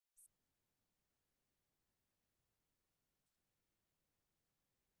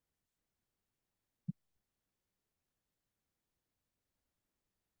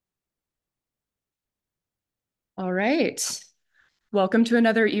All right. Welcome to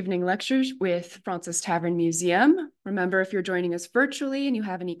another evening lecture with Fraunces Tavern Museum. Remember, if you're joining us virtually and you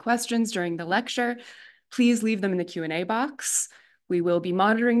have any questions during the lecture, please leave them in the Q&A box. We will be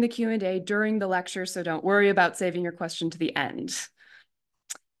monitoring the Q&A during the lecture, so don't worry about saving your question to the end.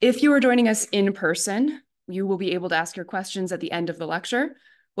 If you are joining us in person, you will be able to ask your questions at the end of the lecture.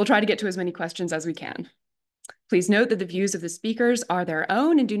 We'll try to get to as many questions as we can. Please note that the views of the speakers are their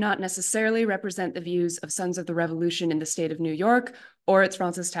own and do not necessarily represent the views of Sons of the Revolution in the state of New York or its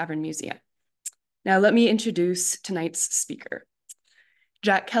Fraunces Tavern Museum. Now, let me introduce tonight's speaker.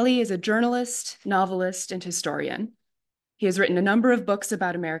 Jack Kelly is a journalist, novelist, and historian. He has written a number of books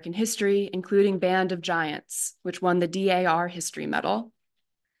about American history, including Band of Giants, which won the DAR History Medal.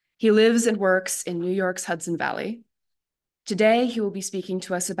 He lives and works in New York's Hudson Valley. Today, he will be speaking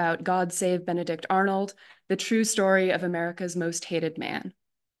to us about God Save Benedict Arnold, the true story of America's most hated man.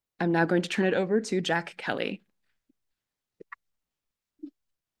 I'm now going to turn it over to Jack Kelly.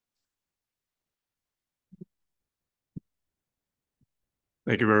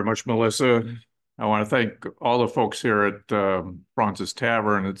 Thank you very much, Melissa. I want to thank all the folks here at Fraunces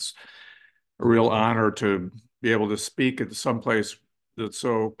Tavern. It's a real honor to be able to speak at someplace that's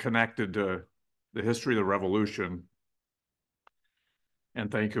so connected to the history of the Revolution. And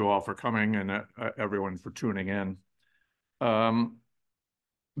thank you all for coming and everyone for tuning in.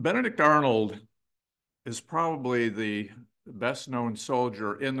 Benedict Arnold is probably the best known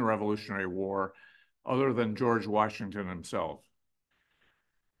soldier in the Revolutionary War, other than George Washington himself.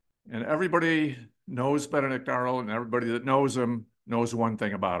 And everybody knows Benedict Arnold, and everybody that knows him knows one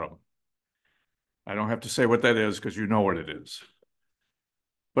thing about him. I don't have to say what that is because you know what it is.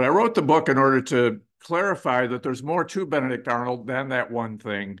 But I wrote the book in order to clarify that there's more to Benedict Arnold than that one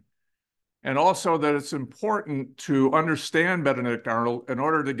thing, and also that it's important to understand Benedict Arnold in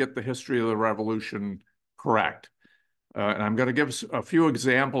order to get the history of the Revolution correct. And I'm going to give a few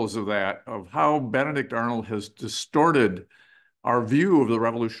examples of that, of how Benedict Arnold has distorted our view of the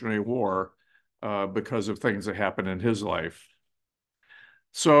Revolutionary War because of things that happened in his life.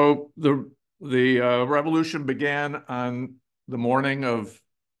 So the revolution began on the morning of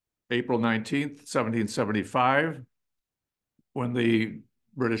April 19th, 1775, when the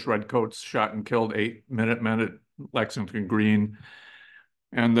British Redcoats shot and killed 8 Minutemen at Lexington Green.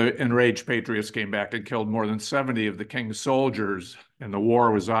 And the enraged patriots came back and killed more than 70 of the king's soldiers, and the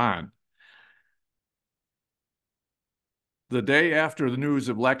war was on. The day after the news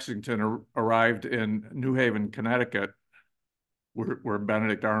of Lexington arrived in New Haven, Connecticut, where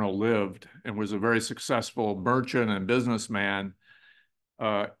Benedict Arnold lived and was a very successful merchant and businessman,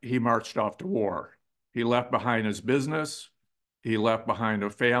 he marched off to war. He left behind his business. He left behind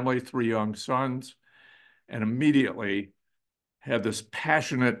a family, 3 young sons, and immediately had this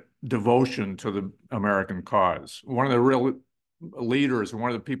passionate devotion to the American cause. One of the real leaders and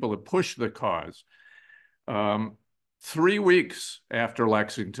one of the people that pushed the cause. 3 weeks after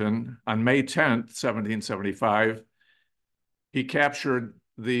Lexington, on May 10th, 1775, he captured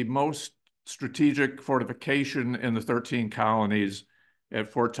the most strategic fortification in the 13 colonies at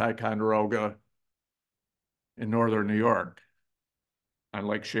Fort Ticonderoga in northern New York on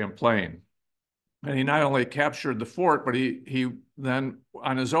Lake Champlain. And he not only captured the fort, but he then,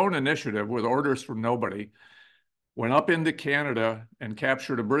 on his own initiative, with orders from nobody, went up into Canada and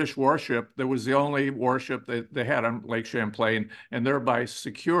captured a British warship that was the only warship that they had on Lake Champlain, and thereby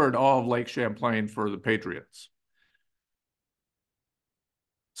secured all of Lake Champlain for the Patriots.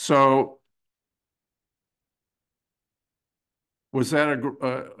 So was that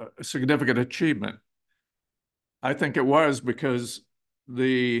a significant achievement? I think it was, because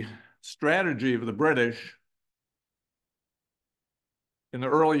the strategy of the British in the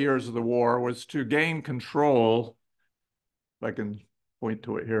early years of the war was to gain control, if I can point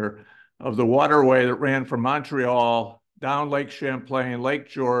to it here, of the waterway that ran from Montreal down Lake Champlain, Lake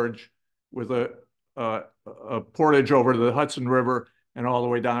George, with a portage over to the Hudson River and all the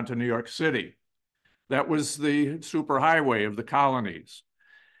way down to New York City. That was the superhighway of the colonies.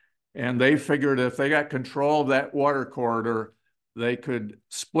 And they figured if they got control of that water corridor, they could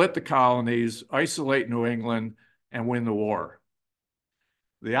split the colonies, isolate New England, and win the war.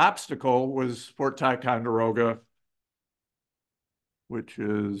 The obstacle was Fort Ticonderoga, which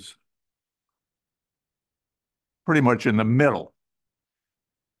is pretty much in the middle,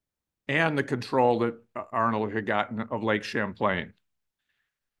 and the control that Arnold had gotten of Lake Champlain.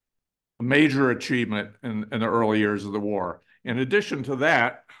 A major achievement in the early years of the war. In addition to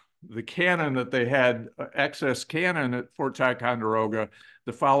that, the cannon that they had, excess cannon at Fort Ticonderoga,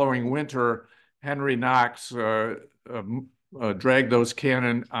 the following winter, Henry Knox dragged those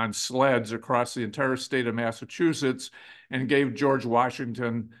cannon on sleds across the entire state of Massachusetts and gave George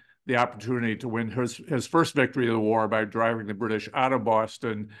Washington the opportunity to win his first victory of the war by driving the British out of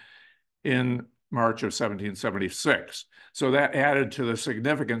Boston in March of 1776. So that added to the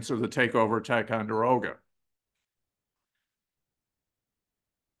significance of the takeover of Ticonderoga.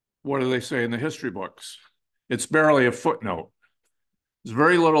 What do they say in the history books? It's barely a footnote. There's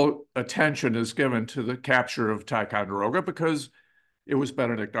very little attention is given to the capture of Ticonderoga because it was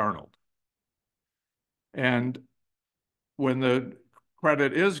Benedict Arnold. And when the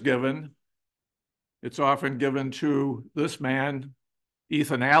credit is given, it's often given to this man,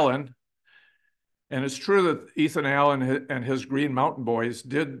 Ethan Allen. And it's true that Ethan Allen and his Green Mountain Boys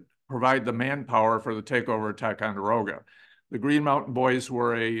did provide the manpower for the takeover of Ticonderoga. The Green Mountain Boys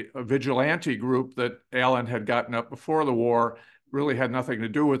were a vigilante group that Allen had gotten up before the war, really had nothing to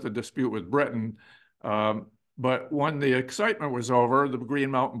do with the dispute with Britain. But when the excitement was over, the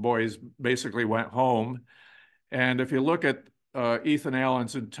Green Mountain Boys basically went home. And if you look at Ethan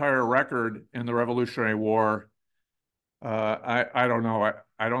Allen's entire record in the Revolutionary War, I don't know.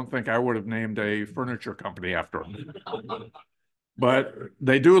 I don't think I would have named a furniture company after him. But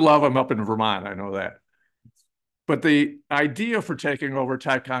they do love him up in Vermont, I know that. But the idea for taking over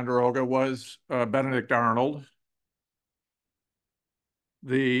Ticonderoga was Benedict Arnold.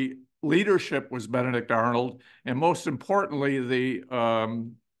 The leadership was Benedict Arnold, and most importantly, the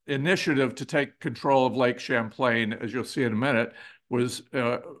initiative to take control of Lake Champlain, as you'll see in a minute, was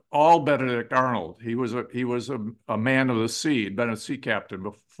all Benedict Arnold. He was a man of the sea, been a sea captain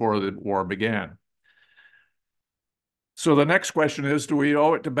before the war began. So the next question is, do we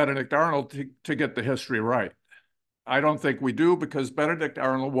owe it to Benedict Arnold to get the history right? I don't think we do, because Benedict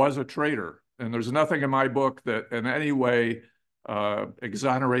Arnold was a traitor, and there's nothing in my book that in any way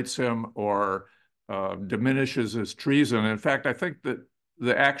exonerates him or diminishes his treason. In fact, I think that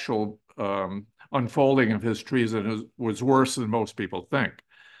the actual unfolding of his treason was worse than most people think.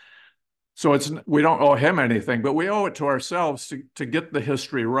 So we don't owe him anything, but we owe it to ourselves to get the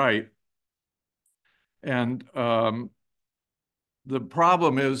history right. And the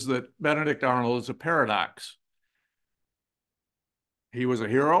problem is that Benedict Arnold is a paradox. He was a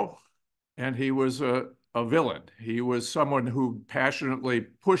hero and he was a villain. He was someone who passionately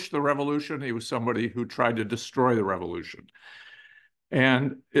pushed the revolution. He was somebody who tried to destroy the revolution.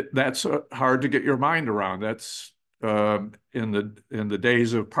 And that's hard to get your mind around. That's in the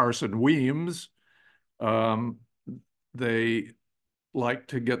days of Parson Weems, they like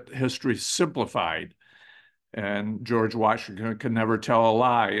to get history simplified. And George Washington could never tell a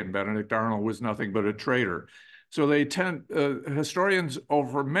lie, and Benedict Arnold was nothing but a traitor. So historians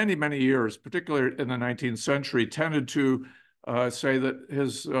over many, many years, particularly in the 19th century, tended to say that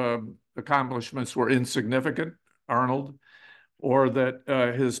his accomplishments were insignificant, Arnold, or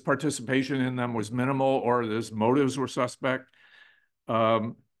that his participation in them was minimal, or his motives were suspect.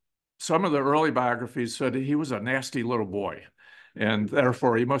 Some of the early biographies said he was a nasty little boy, and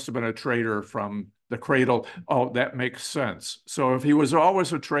therefore he must have been a traitor from the cradle. Oh, that makes sense. So if he was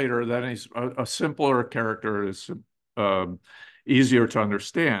always a traitor, then he's a simpler character, is easier to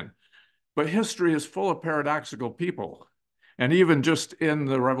understand. But history is full of paradoxical people. And even just in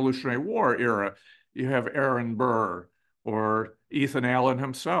the Revolutionary War era, you have Aaron Burr, or Ethan Allen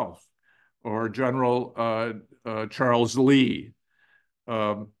himself, or General Charles Lee.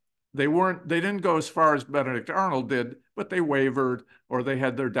 They didn't go as far as Benedict Arnold did, but they wavered, or they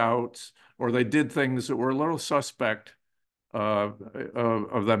had their doubts, or they did things that were a little suspect of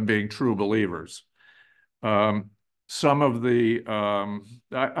them being true believers. Some of the,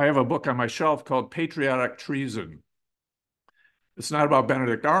 I have a book on my shelf called Patriotic Treason. It's not about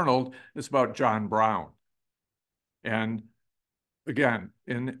Benedict Arnold, it's about John Brown. And again,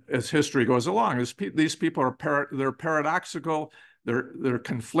 as history goes along, these people they're paradoxical, they're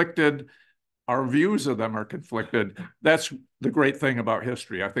conflicted. Our views of them are conflicted. That's the great thing about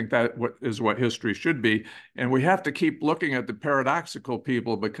history. I think that is what history should be. And we have to keep looking at the paradoxical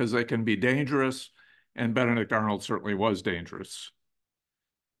people because they can be dangerous, and Benedict Arnold certainly was dangerous.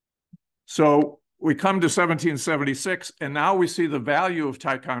 So we come to 1776, and now we see the value of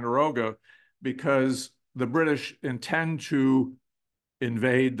Ticonderoga because the British intend to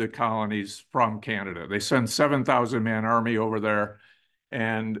invade the colonies from Canada. They send 7,000-man army over there,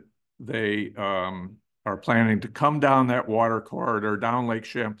 and they are planning to come down that water corridor, down Lake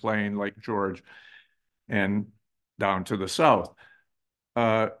Champlain, Lake George, and down to the south.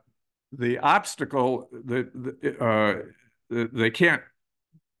 The obstacle, they can't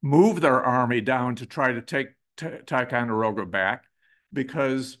move their army down to try to take Ticonderoga back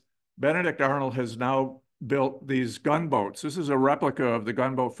because Benedict Arnold has now built these gunboats. This is a replica of the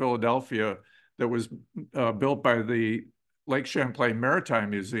gunboat Philadelphia that was built by the Lake Champlain Maritime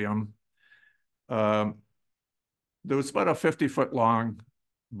Museum. There was about a 50-foot long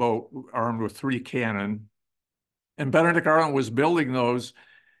boat armed with 3 cannon. And Benedict Arnold was building those,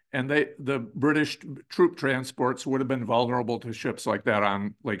 and the British troop transports would have been vulnerable to ships like that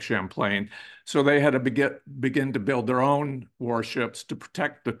on Lake Champlain. So they had to begin to build their own warships to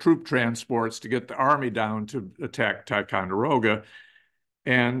protect the troop transports, to get the army down to attack Ticonderoga.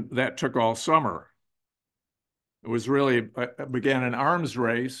 And that took all summer. It was really, began an arms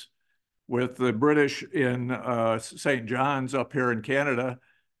race with the British in St. John's up here in Canada,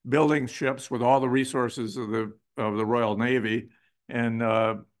 building ships with all the resources of the Royal Navy. And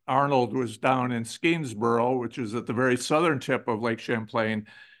Arnold was down in Skenesboro, which is at the very southern tip of Lake Champlain,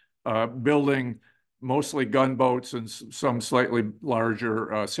 building mostly gunboats and some slightly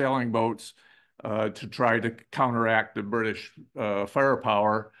larger sailing boats to try to counteract the British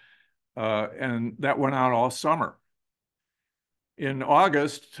firepower. And that went on all summer. In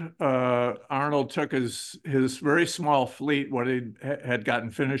August, Arnold took his very small fleet, what he had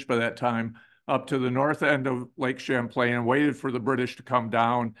gotten finished by that time, up to the north end of Lake Champlain and waited for the British to come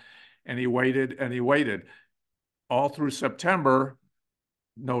down. And he waited and he waited. All through September,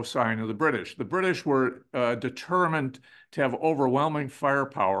 no sign of the British. The British were determined to have overwhelming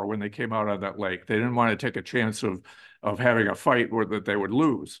firepower when they came out on that lake. They didn't want to take a chance of having a fight where that they would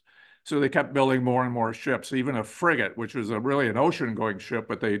lose. So they kept building more and more ships, even a frigate, which was really an ocean-going ship,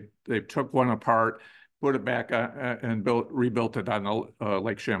 but they took one apart, put it back and rebuilt it on the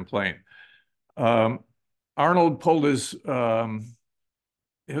Lake Champlain. Arnold pulled his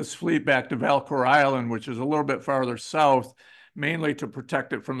fleet back to Valcour Island, which is a little bit farther south, mainly to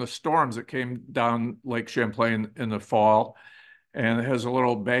protect it from the storms that came down Lake Champlain in the fall. And it has a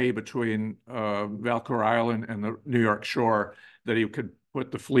little bay between Valcour Island and the New York shore that he could put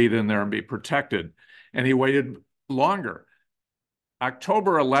the fleet in there and be protected. And he waited longer.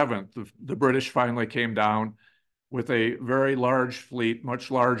 October 11th, the British finally came down with a very large fleet, much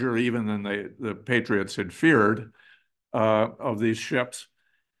larger even than the Patriots had feared, of these ships.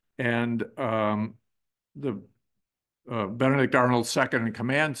 And Benedict Arnold's second in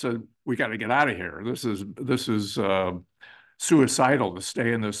command said, "We got to get out of here. This is suicidal to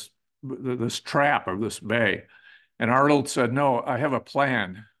stay in this trap of this bay." And Arnold said, "No, I have a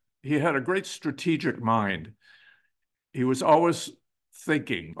plan." He had a great strategic mind. He was always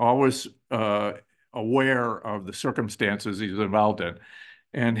thinking, always aware of the circumstances he's involved in.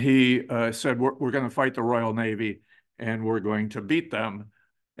 And he said, we're going to fight the Royal Navy and we're going to beat them.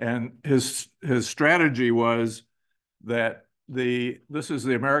 And his strategy was that this is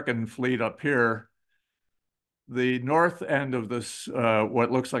the American fleet up here. The north end of this,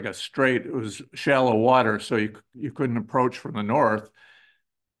 what looks like a strait, it was shallow water, so you couldn't approach from the north.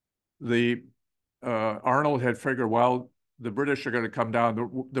 Arnold had figured, well, the British are going to come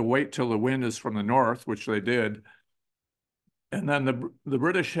down. They'll wait till the wind is from the north, which they did. And then the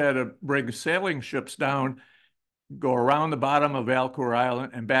British had to bring sailing ships down, go around the bottom of Valcour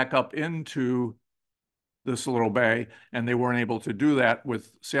Island and back up into this little bay. And they weren't able to do that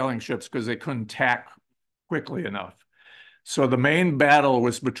with sailing ships because they couldn't tack quickly enough. So the main battle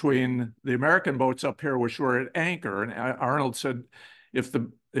was between the American boats up here, which were at anchor. And Arnold said, if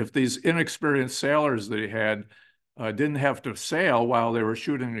these inexperienced sailors that he had didn't have to sail while they were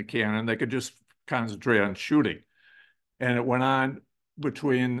shooting the cannon, they could just concentrate on shooting. And it went on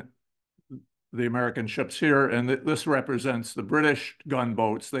between the American ships here, and this represents the British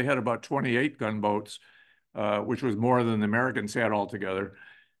gunboats. They had about 28 gunboats, which was more than the Americans had altogether.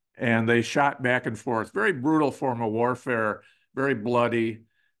 And they shot back and forth. Very brutal form of warfare, very bloody.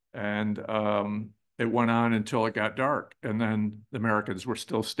 And it went on until it got dark. And then the Americans were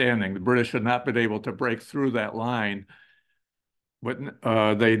still standing. The British had not been able to break through that line. But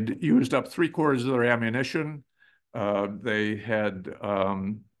they'd used up 3/4 of their ammunition. They had,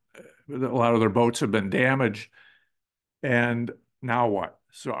 a lot of their boats had been damaged. And now what?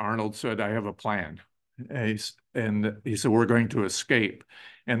 So Arnold said, "I have a plan." And he said, "We're going to escape."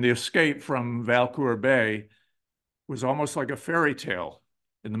 And the escape from Valcour Bay was almost like a fairy tale.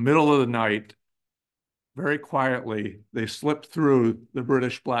 In the middle of the night, very quietly, they slipped through the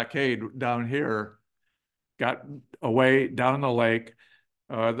British blockade down here, got away down the lake.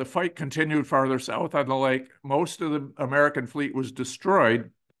 The fight continued farther south on the lake. Most of the American fleet was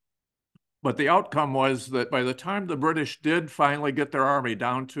destroyed. But the outcome was that by the time the British did finally get their army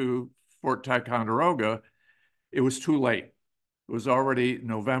down to Fort Ticonderoga, it was too late. It was already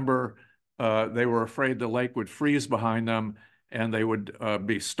November. They were afraid the lake would freeze behind them and they would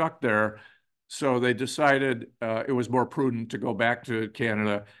be stuck there. So they decided it was more prudent to go back to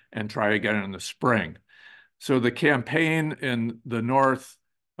Canada and try again in the spring. So the campaign in the North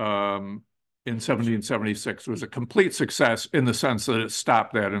in 1776 was a complete success in the sense that it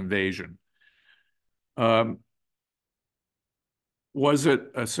stopped that invasion. Was it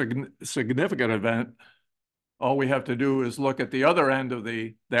a significant event? All we have to do is look at the other end of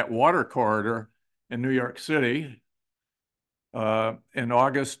that water corridor in New York City. In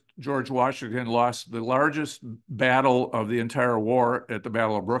August, George Washington lost the largest battle of the entire war at the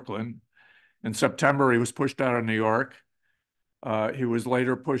Battle of Brooklyn. In September, he was pushed out of New York. He was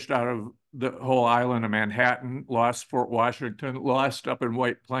later pushed out of the whole island of Manhattan, lost Fort Washington, lost up in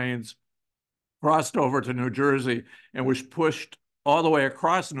White Plains, crossed over to New Jersey, and was pushed all the way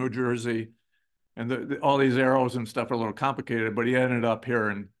across New Jersey. And all these arrows and stuff are a little complicated, but he ended up here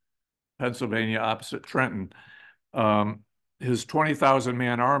in Pennsylvania opposite Trenton. His 20,000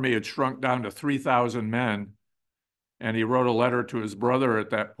 man army had shrunk down to 3,000 men. And he wrote a letter to his brother at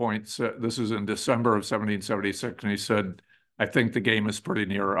that point. So this is in December of 1776. And he said, I think the game is pretty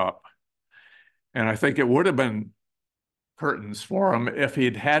near up. And I think it would have been curtains for him if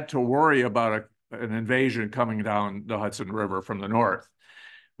he'd had to worry about an invasion coming down the Hudson River from the north.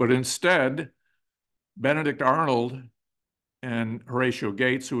 But instead, Benedict Arnold and Horatio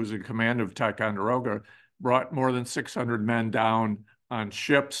Gates, who was in command of Ticonderoga, brought more than 600 men down on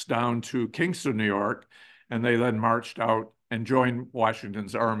ships down to Kingston, New York, and they then marched out and joined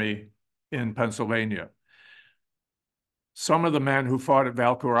Washington's army in Pennsylvania. Some of the men who fought at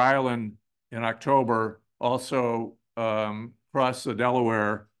Valcour Island in October also crossed the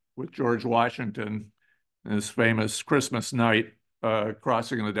Delaware with George Washington in his famous Christmas night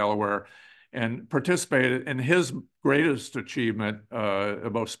crossing the Delaware, and participated in his greatest achievement,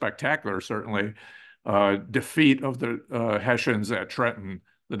 most spectacular certainly, defeat of the Hessians at Trenton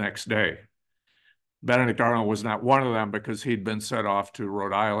the next day. Benedict Arnold was not one of them because he'd been sent off to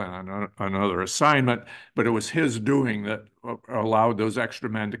Rhode Island on another assignment, but it was his doing that allowed those extra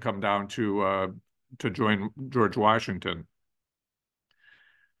men to come down to join George Washington.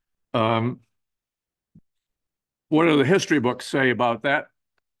 What do the history books say about that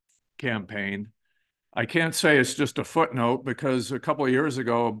campaign? I can't say it's just a footnote because a couple of years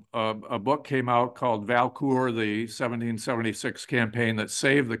ago, a book came out called Valcour, the 1776 campaign that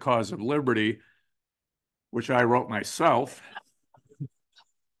saved the cause of liberty, which I wrote myself.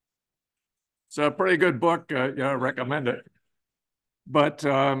 It's a pretty good book. I recommend it. But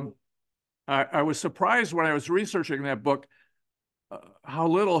I was surprised when I was researching that book how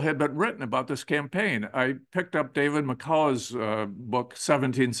little had been written about this campaign. I picked up David McCullough's book,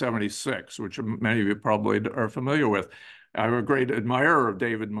 1776, which many of you probably are familiar with. I'm a great admirer of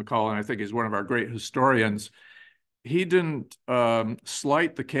David McCullough, and I think he's one of our great historians. He didn't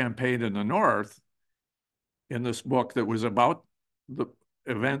slight the campaign in the North in this book that was about the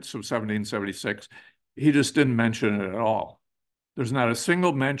events of 1776. He just didn't mention it at all. There's not a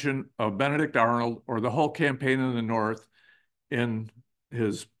single mention of Benedict Arnold or the whole campaign in the North in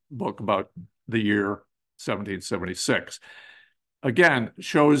his book about the year 1776. Again,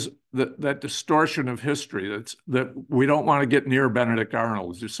 shows that distortion of history, that we don't want to get near Benedict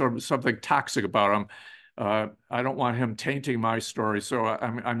Arnold. There's sort of something toxic about him. I don't want him tainting my story, so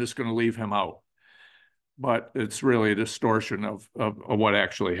I'm just going to leave him out. But it's really a distortion of what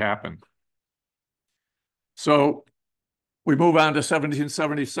actually happened. So we move on to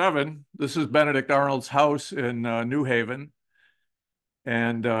 1777. This is Benedict Arnold's house in New Haven.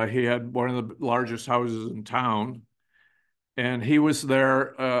 And he had one of the largest houses in town. And he was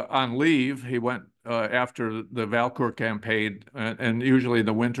there on leave. He went after the Valcour campaign, and usually in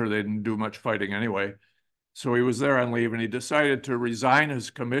the winter they didn't do much fighting anyway. So he was there on leave, and he decided to resign his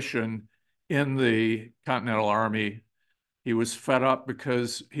commission in the Continental Army. He was fed up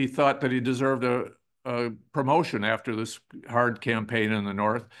because he thought that he deserved a promotion after this hard campaign in the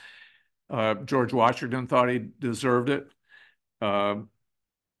North. George Washington thought he deserved it.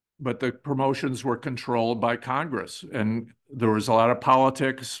 But the promotions were controlled by Congress, and there was a lot of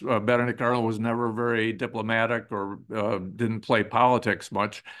politics. Benedict Arnold was never very diplomatic or didn't play politics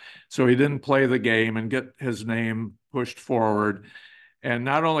much, so he didn't play the game and get his name pushed forward. And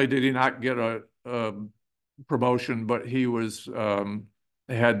not only did he not get a promotion, but he was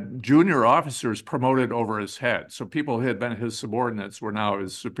had junior officers promoted over his head. So people who had been his subordinates were now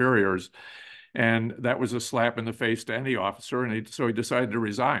his superiors. And that was a slap in the face to any officer, and so he decided to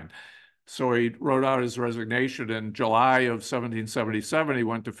resign. So he wrote out his resignation in July of 1777. He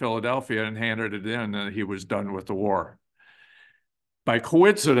went to Philadelphia and handed it in, and he was done with the war. By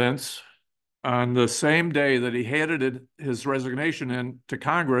coincidence, on the same day that he handed his resignation in to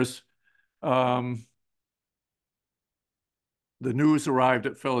Congress, the news arrived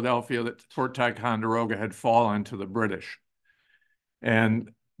at Philadelphia that Fort Ticonderoga had fallen to the British.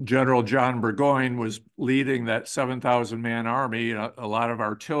 And General John Burgoyne was leading that 7,000-man army, a lot of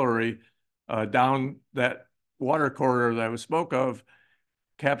artillery, down that water corridor that I spoke of,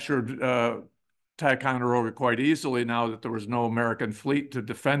 captured Ticonderoga quite easily now that there was no American fleet to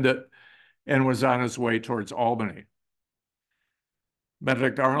defend it, and was on his way towards Albany.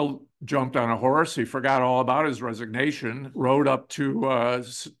 Benedict Arnold jumped on a horse. He forgot all about his resignation, rode up to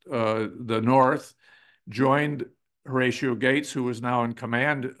the north, joined Horatio Gates, who was now in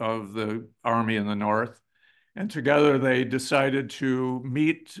command of the army in the north, and together they decided to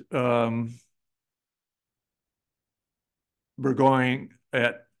meet Burgoyne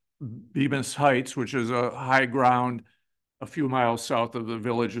at Bemis Heights, which is a high ground a few miles south of the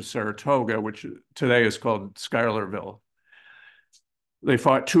village of Saratoga, which today is called Schuylerville. They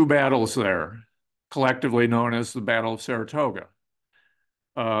fought two battles there, collectively known as the Battle of Saratoga.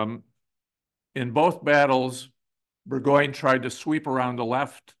 In both battles, Burgoyne tried to sweep around the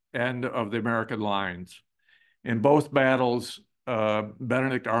left end of the American lines. In both battles,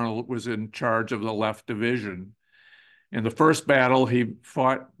 Benedict Arnold was in charge of the left division. In the first battle, he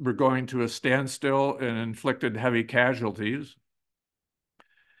fought Burgoyne to a standstill and inflicted heavy casualties.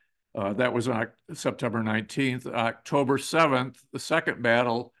 That was on September 19th. October 7th, the second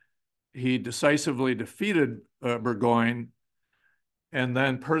battle, he decisively defeated Burgoyne and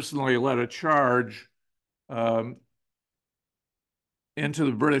then personally led a charge into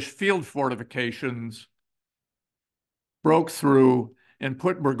the British field fortifications, broke through, and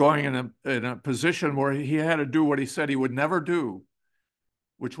put Burgoyne in a position where he had to do what he said he would never do,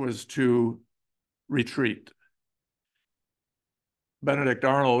 which was to retreat. Benedict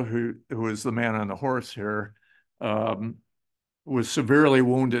Arnold, who was the man on the horse here, was severely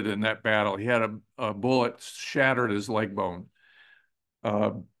wounded in that battle. He had a bullet shattered his leg bone.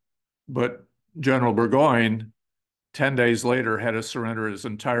 But General Burgoyne, 10 days later, had to surrender his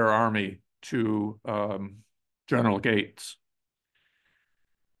entire army to General Gates.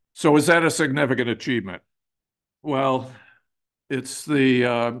 So is that a significant achievement? Well, it's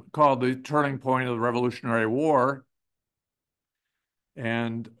called the turning point of the Revolutionary War.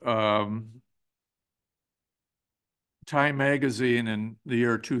 And Time magazine in the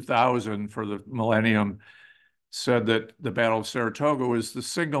year 2000 for the millennium said that the Battle of Saratoga was the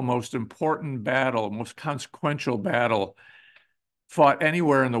single most important battle, most consequential battle fought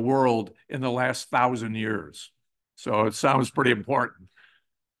anywhere in the world in the last 1,000 years. So it sounds pretty important.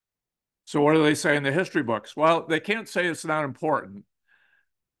 So what do they say in the history books? Well, they can't say it's not important,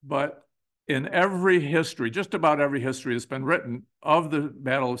 but in every history, just about every history that's been written of the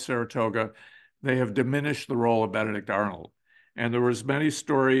Battle of Saratoga, they have diminished the role of Benedict Arnold. And there was many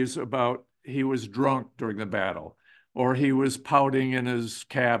stories about he was drunk during the battle, or he was pouting in his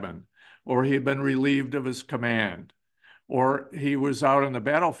cabin, or he had been relieved of his command, or he was out on the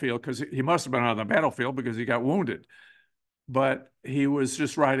battlefield, because he must have been on the battlefield because he got wounded. But he was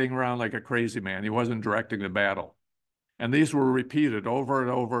just riding around like a crazy man. He wasn't directing the battle. And these were repeated over and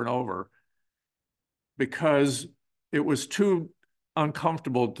over and over because it was too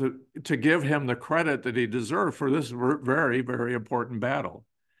uncomfortable to give him the credit that he deserved for this very, very important battle.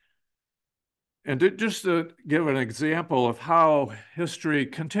 And just to give an example of how history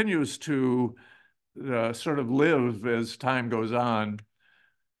continues to sort of live as time goes on,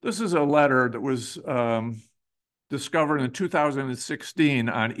 this is a letter that was discovered in 2016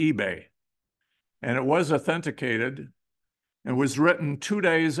 on eBay. And it was authenticated and was written 2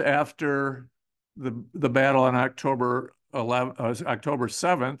 days after the battle on October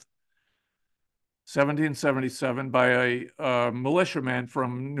 7th, 1777, by a militiaman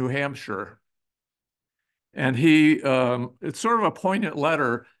from New Hampshire. And it's sort of a poignant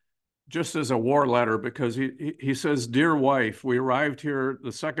letter, just as a war letter, because he says, "Dear wife, we arrived here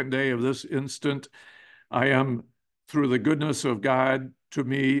the second day of this instant. I am, through the goodness of God, to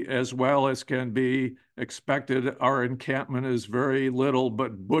me as well as can be expected. Our encampment is very little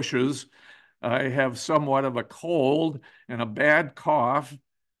but bushes. I have somewhat of a cold and a bad cough.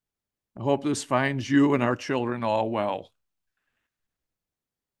 I hope this finds you and our children all well."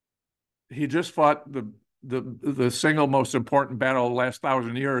 He just fought the single most important battle of the last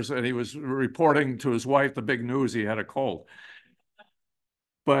 1,000 years, and he was reporting to his wife the big news: he had a cold.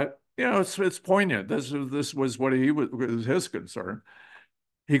 But it's poignant. This was what was his concern.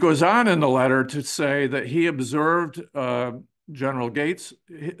 He goes on in the letter to say that he observed General Gates,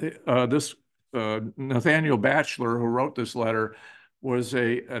 Nathaniel Batchelor, who wrote this letter, was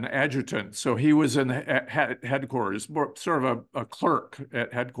an adjutant. So he was in headquarters, sort of a clerk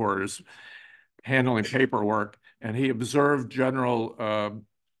at headquarters, handling paperwork. And he observed General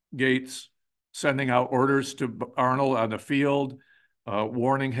Gates sending out orders to Arnold on the field,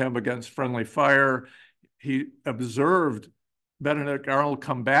 warning him against friendly fire. He observed Benedict Arnold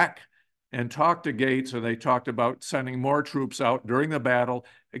come back and talk to Gates, and they talked about sending more troops out during the battle,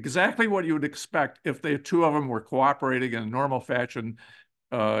 exactly what you would expect if the two of them were cooperating in a normal fashion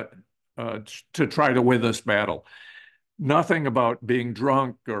to try to win this battle. Nothing about being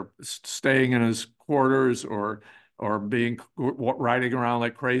drunk or staying in his quarters or being riding around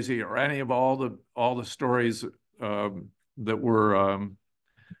like crazy or any of all the stories that were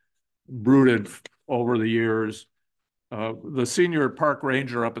brooded over the years. The senior park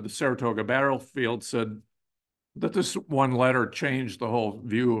ranger up at the Saratoga battlefield said that this one letter changed the whole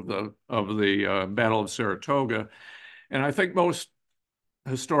view of the Battle of Saratoga. And I think most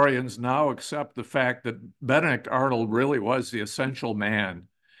historians now accept the fact that Benedict Arnold really was the essential man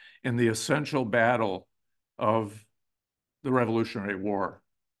in the essential battle of the Revolutionary War.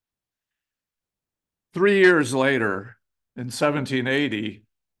 3 years later, in 1780,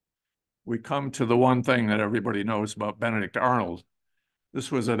 we come to the one thing that everybody knows about Benedict Arnold.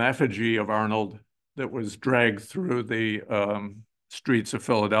 This was an effigy of Arnold that was dragged through the streets of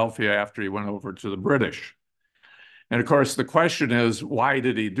Philadelphia after he went over to the British. And of course, the question is, why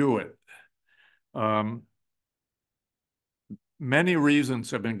did he do it? Many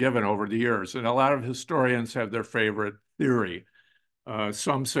reasons have been given over the years, and a lot of historians have their favorite theory.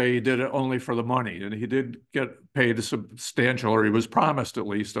 Some say he did it only for the money, and he did get paid a substantial, or he was promised at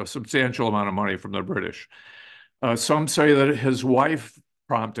least a substantial amount of money from the British. Some say that his wife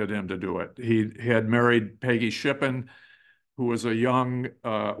prompted him to do it. He had married Peggy Shippen, who was a young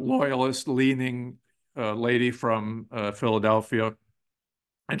loyalist-leaning lady from Philadelphia,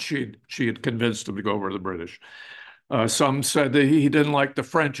 and she had convinced him to go over to the British. Some said that he didn't like the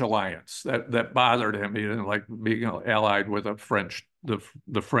French alliance. That bothered him. He didn't like being allied with the French.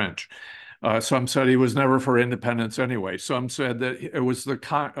 Some said he was never for independence anyway. Some said that it was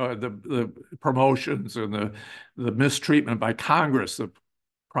the promotions and the mistreatment by Congress that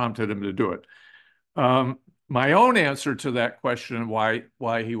prompted him to do it. My own answer to that question, why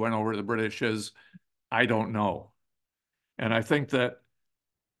he went over to the British, is I don't know. And I think that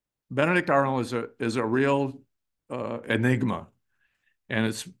Benedict Arnold is a real enigma. And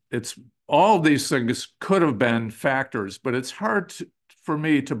it's all these things could have been factors, but it's hard for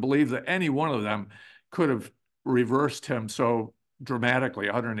me to believe that any one of them could have reversed him so dramatically,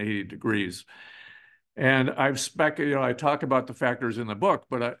 180 degrees. And I talk about the factors in the book,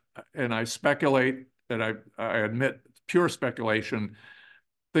 but I speculate that I admit pure speculation,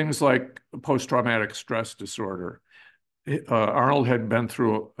 things like post-traumatic stress disorder. Arnold had been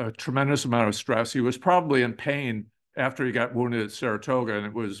through a tremendous amount of stress. He was probably in pain after he got wounded at Saratoga, and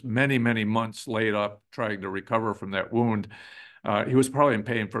it was many, many months laid up trying to recover from that wound. He was probably in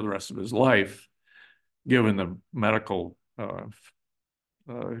pain for the rest of his life, given the medical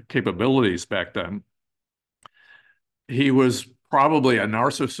capabilities back then. He was probably a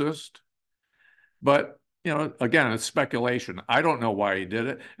narcissist, but again, it's speculation. I don't know why he did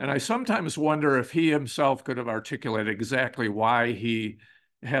it. And I sometimes wonder if he himself could have articulated exactly why he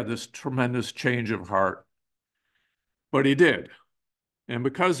had this tremendous change of heart. But he did. And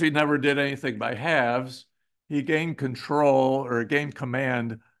because he never did anything by halves, he gained control or gained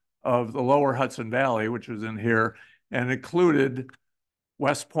command of the lower Hudson Valley, which was in here, and included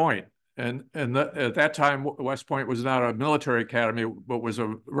West Point. And at that time, West Point was not a military academy, but was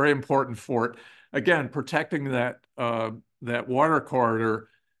a very important fort, again, protecting that water corridor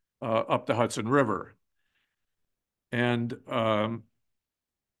up the Hudson River. And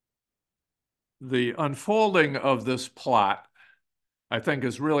the unfolding of this plot, I think,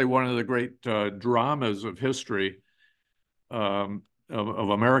 is really one of the great dramas of history, of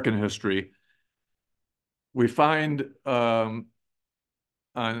American history. We find on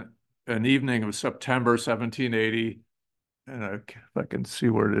an evening of September 1780, and if I can see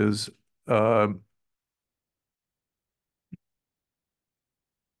where it is,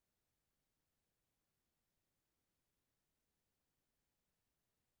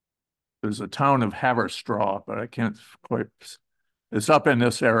 there's a town of Haverstraw, but I can't quite, it's up in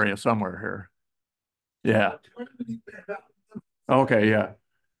this area somewhere here. Yeah. Okay, yeah.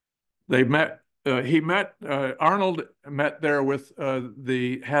 They met, Arnold met there with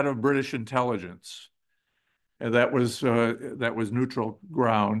the head of British intelligence. And that was neutral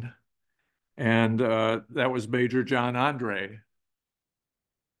ground. And that was Major John Andre.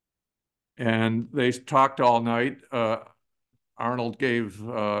 And they talked all night. Arnold gave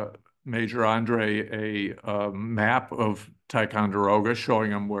Major Andre a map of Ticonderoga,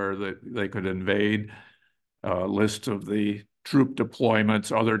 showing him where they could invade, a list of the troop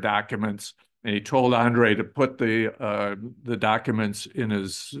deployments, other documents. And he told Andre to put the documents in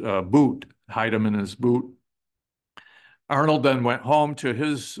his boot, hide them in his boot. Arnold then went home to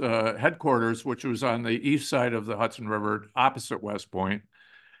his headquarters, which was on the east side of the Hudson River, opposite West Point.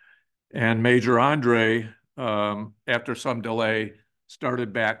 And Major Andre, after some delay,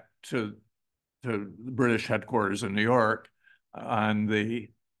 started back to the British headquarters in New York on the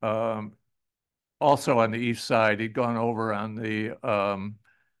also on the east side. He'd gone over on the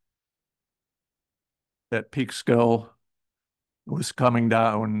at Peekskill, was coming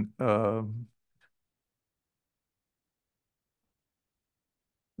down.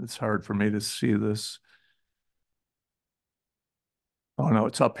 It's hard for me to see this. Oh no,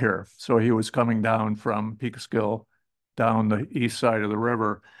 it's up here. So he was coming down from Peekskill down the east side of the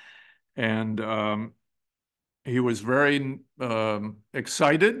river, and he was very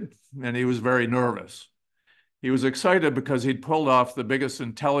excited, and he was very nervous. He was excited because he'd pulled off the biggest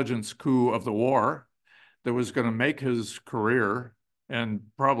intelligence coup of the war that was going to make his career and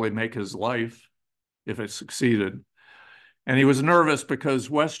probably make his life if it succeeded. And he was nervous because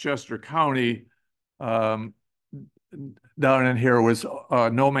Westchester County down in here was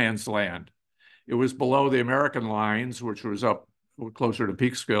no man's land. It was below the American lines, which was up closer to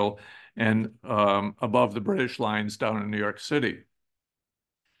Peekskill, and above the British lines down in New York City.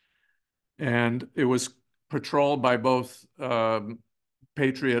 And it was patrolled by both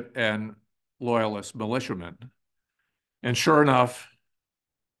patriot and loyalist militiamen. And sure enough,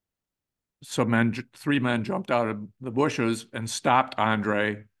 three men jumped out of the bushes and stopped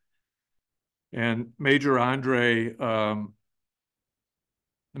Andre. And Major Andre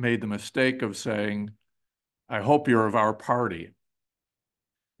made the mistake of saying, "I hope you're of our party."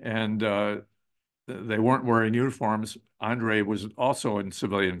 And they weren't wearing uniforms. Andre was also in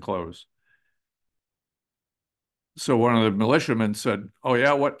civilian clothes. So one of the militiamen said, "Oh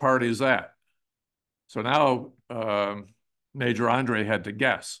yeah, what party is that?" So now Major Andre had to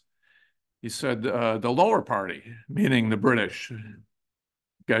guess. He said, "The lower party," meaning the British. The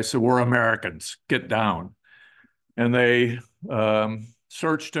guy said, "We're Americans, get down." And they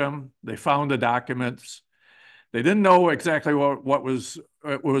searched him. They found the documents. They didn't know exactly what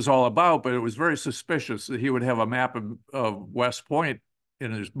it was all about, but it was very suspicious that he would have a map of West Point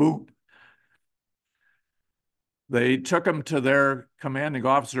in his boot. They took him to their commanding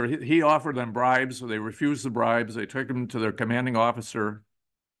officer. He offered them bribes. So they refused the bribes. They took him to their commanding officer,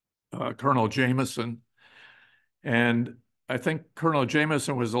 Colonel Jameson. And I think Colonel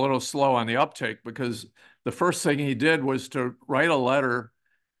Jameson was a little slow on the uptake because the first thing he did was to write a letter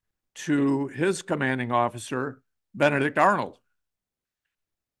to his commanding officer, Benedict Arnold,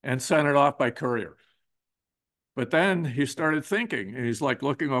 and sent it off by courier. But then he started thinking, and he's like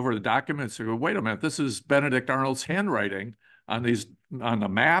looking over the documents and go, "Wait a minute, this is Benedict Arnold's handwriting on the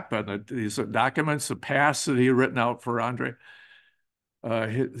map and these documents, the pass that he had written out for Andre."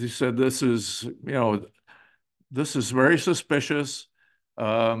 He said, "This is, this is very suspicious."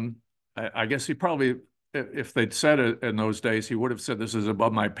 I guess he probably, if they'd said it in those days, he would have said, "This is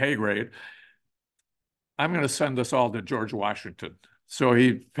above my pay grade. I'm going to send this all to George Washington." So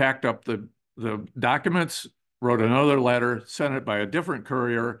he packed up the documents, wrote another letter, sent it by a different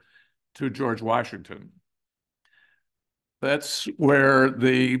courier to George Washington. That's where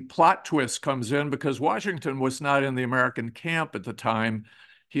the plot twist comes in, because Washington was not in the American camp at the time.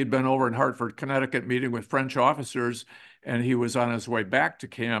 He had been over in Hartford, Connecticut, meeting with French officers, and he was on his way back to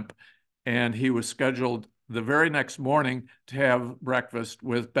camp, and he was scheduled the very next morning to have breakfast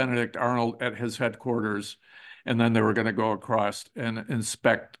with Benedict Arnold at his headquarters, and then they were going to go across and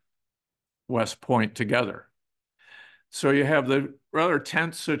inspect West Point together. So you have the rather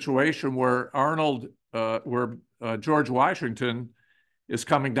tense situation where George Washington is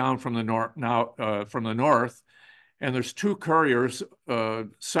coming down from the north, and there's two couriers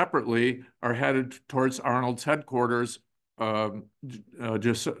separately are headed towards Arnold's headquarters,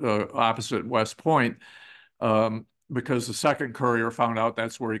 just opposite West Point, because the second courier found out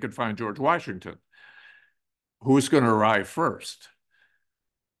that's where he could find George Washington. Who's going to arrive first?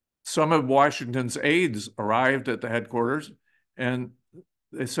 Some of Washington's aides arrived at the headquarters, and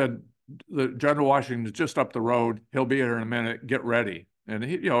they said, "General Washington is just up the road. He'll be here in a minute. Get ready." And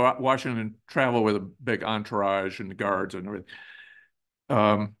Washington traveled with a big entourage and guards and everything.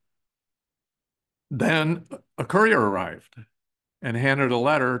 Then a courier arrived and handed a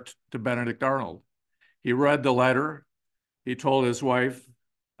letter to Benedict Arnold. He read the letter. He told his wife,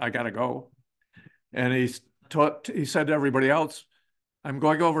 "I got to go." And he he said to everybody else, I'm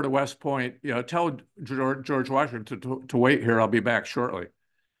going over to West Point. Tell George Washington to wait here. I'll be back shortly.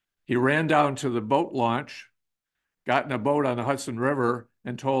 He ran down to the boat launch, got in a boat on the Hudson River,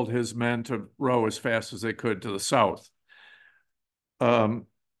 and told his men to row as fast as they could to the south.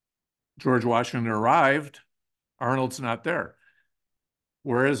 George Washington arrived. Arnold's not there.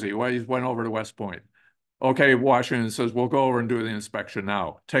 Where is he? Well, he went over to West Point. Okay, Washington says, we'll go over and do the inspection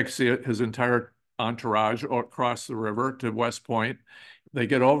now. Takes his entire entourage across the river to West Point. They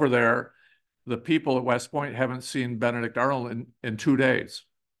get over there. The people at West Point haven't seen Benedict Arnold in 2 days.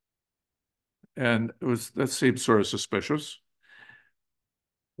 And that seemed sort of suspicious.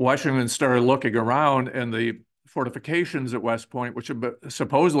 Washington started looking around, and the fortifications at West Point, which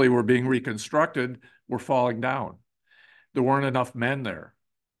supposedly were being reconstructed, were falling down. There weren't enough men there.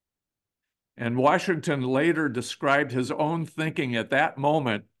 And Washington later described his own thinking at that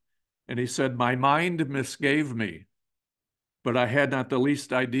moment, and he said, my mind misgave me, but I had not the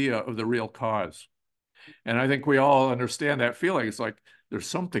least idea of the real cause. And I think we all understand that feeling. It's like, there's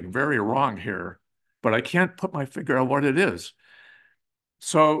something very wrong here, but I can't put my finger on what it is.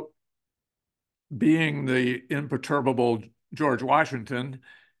 So being the imperturbable George Washington,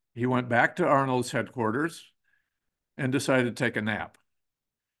 he went back to Arnold's headquarters and decided to take a nap.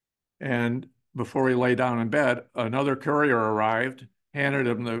 And before he lay down in bed, another courier arrived, handed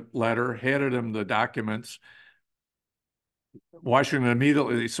him the letter, handed him the documents. Washington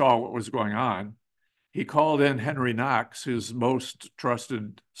immediately saw what was going on. He called in Henry Knox, his most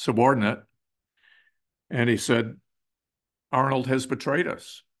trusted subordinate, and he said, Arnold has betrayed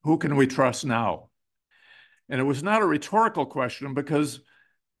us. Who can we trust now? And it was not a rhetorical question, because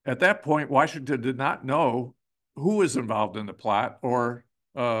at that point, Washington did not know who was involved in the plot or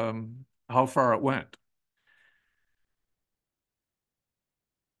how far it went.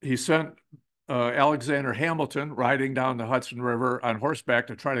 He sent Alexander Hamilton riding down the Hudson River on horseback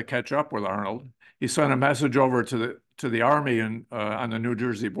to try to catch up with Arnold. He sent a message over to the army on the New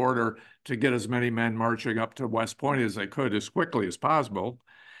Jersey border to get as many men marching up to West Point as they could as quickly as possible.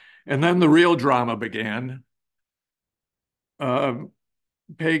 And then the real drama began.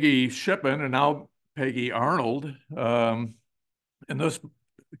 Peggy Shippen, and now Peggy Arnold, and this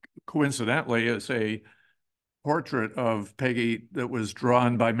coincidentally is a portrait of Peggy that was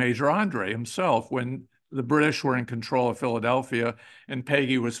drawn by Major Andre himself when the British were in control of Philadelphia, and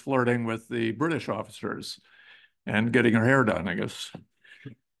Peggy was flirting with the British officers and getting her hair done, I guess.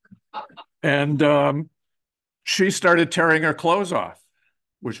 And she started tearing her clothes off,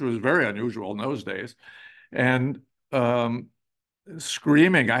 which was very unusual in those days, and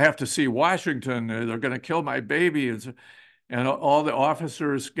screaming, I have to see Washington. They're going to kill my baby. And all the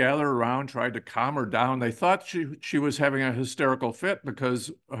officers gathered around, tried to calm her down. They thought she was having a hysterical fit because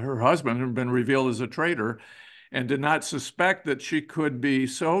her husband had been revealed as a traitor, and did not suspect that she could be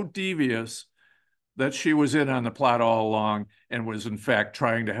so devious that she was in on the plot all along and was in fact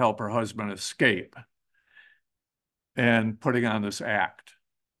trying to help her husband escape and putting on this act.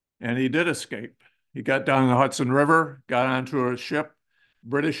 And he did escape. He got down the Hudson River, got onto a ship,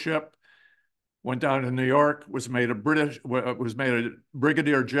 British ship, went down to New York, was made a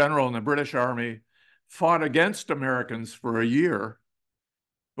brigadier general in the British Army, fought against Americans for a year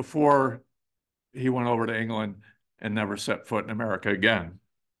before he went over to England and never set foot in America again.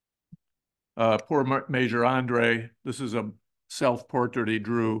 Poor Major Andre, this is a self-portrait he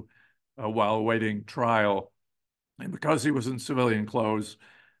drew while awaiting trial. And because he was in civilian clothes,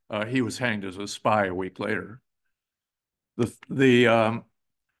 he was hanged as a spy a week later. The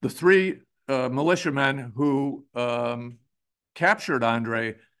three militiamen who captured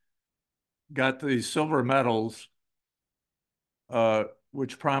Andre got these silver medals,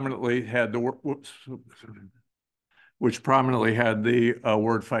 which prominently had the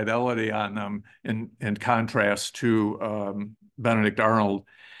word fidelity on them, in contrast to Benedict Arnold.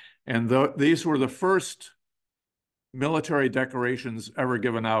 And these were the first military decorations ever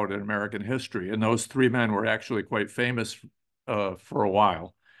given out in American history. And those three men were actually quite famous for a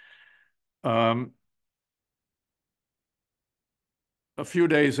while. A few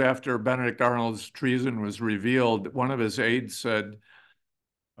days after Benedict Arnold's treason was revealed, one of his aides said,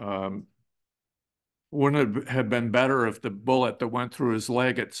 wouldn't it have been better if the bullet that went through his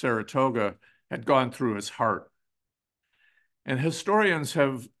leg at Saratoga had gone through his heart? And historians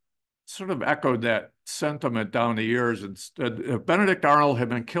have sort of echoed that sentiment down the years. Instead, if Benedict Arnold had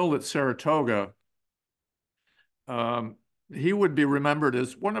been killed at Saratoga, he would be remembered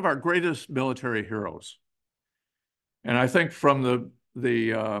as one of our greatest military heroes. And I think from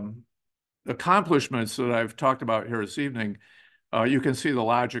the accomplishments that I've talked about here this evening, you can see the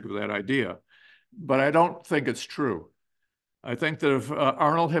logic of that idea. but I don't think it's true. I think that if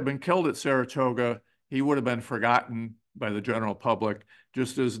Arnold had been killed at Saratoga, he would have been forgotten by the general public,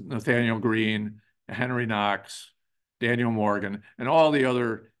 just as Nathaniel Greene, Henry Knox, Daniel Morgan, and all the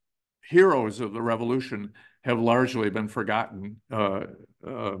other heroes of the Revolution have largely been forgotten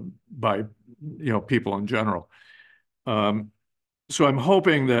by people in general. So I'm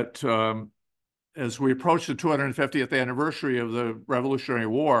hoping that as we approach the 250th anniversary of the Revolutionary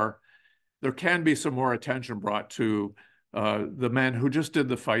War, there can be some more attention brought to the men who just did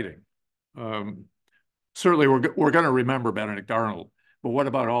the fighting. Certainly, we're going to remember Benedict Arnold, but what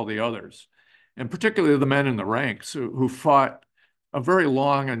about all the others? And particularly the men in the ranks who fought a very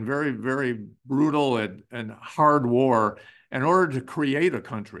long and very, very brutal and hard war in order to create a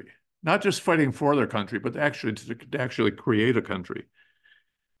country, not just fighting for their country, but actually to actually create a country.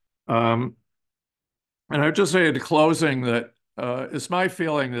 And I would just say in closing that it's my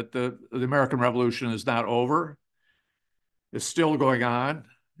feeling that the American Revolution is not over. It's still going on,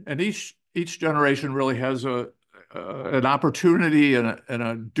 and each generation really has an opportunity and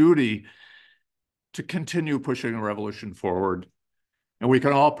a duty to continue pushing the revolution forward. And we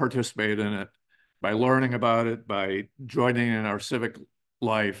can all participate in it by learning about it, by joining in our civic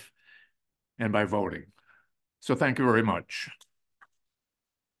life, and by voting. So thank you very much.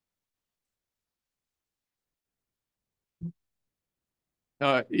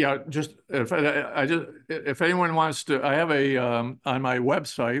 Yeah, just if anyone wants to, I have a on my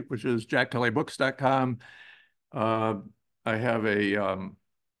website, which is jackkellybooks.com. I have a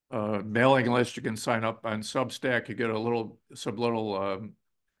mailing list. You can sign up on Substack. You get some little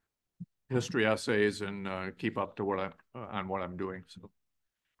history essays and keep up to what I'm doing. So,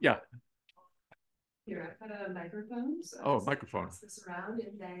 yeah. Here, I've got a microphone. So oh, microphone. Pass this around,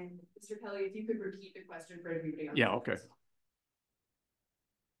 and then Mr. Kelly, if you could repeat the question for everybody else. Yeah. Okay.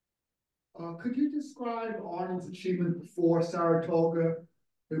 Could you describe Arnold's achievement before Saratoga,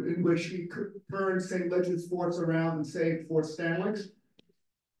 in which he turned St. Leger's forts around and saved Fort Stanwix?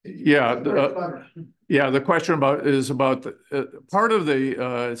 Yeah, the question is about part of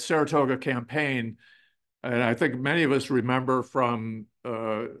the Saratoga campaign, and I think many of us remember from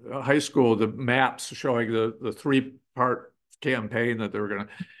high school the maps showing the three-part campaign that they were going to.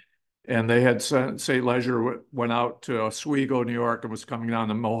 And they had St. Leger went out to Oswego, New York, and was coming down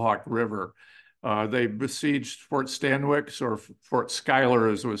the Mohawk River. They besieged Fort Stanwix, or Fort Schuyler,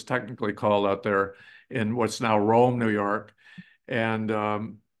 as it was technically called out there in what's now Rome, New York.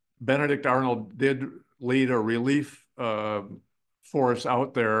 And Benedict Arnold did lead a relief force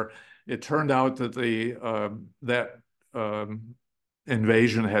out there. It turned out that that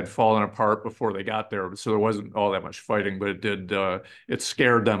invasion had fallen apart before they got there, so there wasn't all that much fighting, but it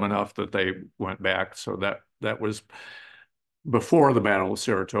scared them enough that they went back. So that was before the Battle of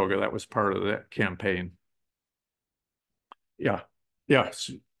Saratoga. That was part of that campaign. Yeah.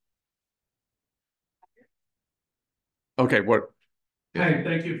 Yes. Okay. What? Hi,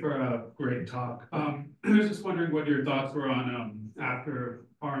 thank you for a great talk. I was just wondering what your thoughts were on after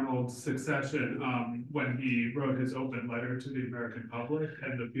Arnold's succession, when he wrote his open letter to the American public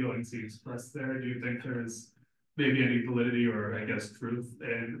and the feelings he expressed there. Do you think there's maybe any validity or, I guess, truth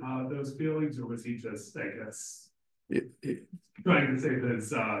in those feelings, or was he just, I guess, trying to save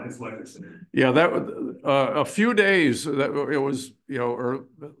his legacy? Yeah, that a few days, that it was, or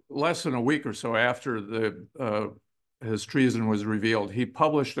less than a week or so after his treason was revealed, he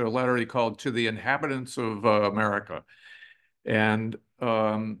published a letter he called "To the Inhabitants of America," and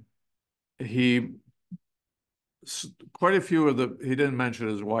he quite a few of he didn't mention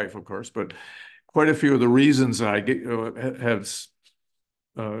his wife, of course, but quite a few of the reasons that I have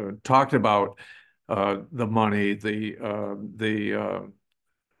talked about, the money, the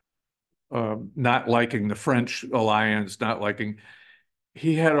not liking the French alliance, not liking.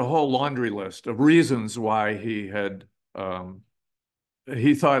 He had a whole laundry list of reasons why he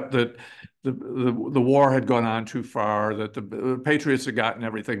thought that the war had gone on too far, that the patriots had gotten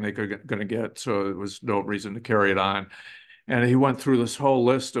everything they could going to get, so there was no reason to carry it on. And he went through this whole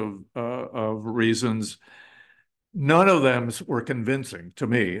list of reasons. None of them were convincing to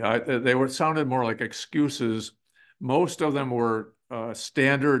me. They sounded more like excuses. Most of them were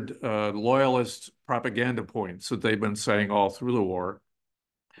standard loyalist propaganda points that they've been saying all through the war.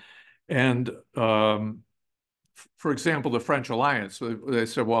 And for example, the French alliance, they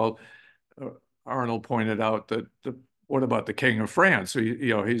said, well, Arnold pointed out that what about the King of France?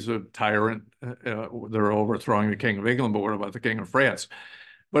 He's a tyrant. They're overthrowing the King of England, but what about the King of France?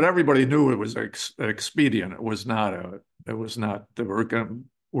 But everybody knew it was an expedient. It was not that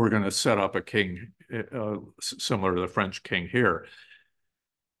we're going to set up a king similar to the French king here.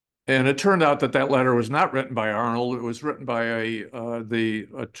 And it turned out that that letter was not written by Arnold. It was written by the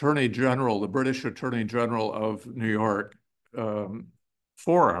Attorney General, the British Attorney General of New York,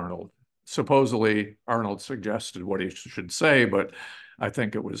 for Arnold. Supposedly, Arnold suggested what he should say, but I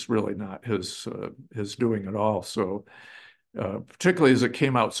think it was really not his doing at all. So, particularly as it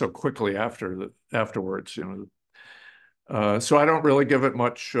came out so quickly afterwards, you know. So I don't really give it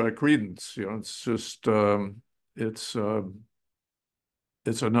much credence. You know, it's just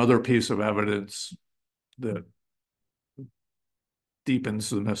it's another piece of evidence that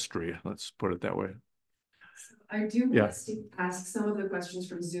deepens the mystery. Let's put it that way. I do want us to ask some of the questions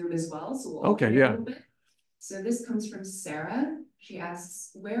from Zoom as well, so we'll okay, alternate a little bit. So this comes from Sarah. She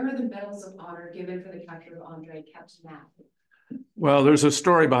asks, where are the medals of honor given for the capture of Andre kept now? Well, there's a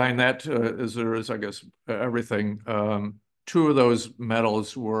story behind that, as there is, I guess, everything. Two of those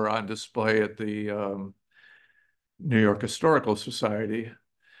medals were on display at the New York Historical Society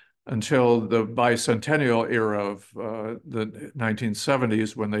until the bicentennial era of the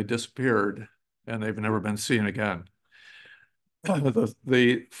 1970s, when they disappeared and they've never been seen again.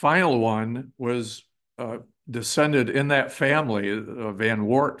 The final one was descended in that family, the Van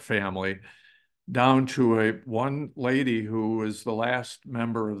Wart family, down to one lady who was the last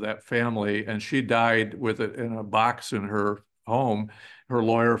member of that family, and she died with it in a box in her home. Her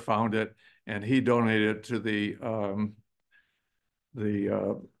lawyer found it, and he donated it to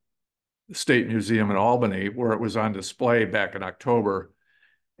the State Museum in Albany, where it was on display back in October.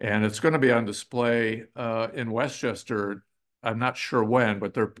 And it's going to be on display in Westchester. I'm not sure when,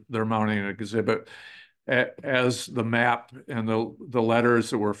 but they're mounting an exhibit as the map and the letters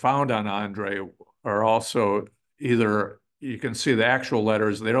that were found on Andre are also either, you can see the actual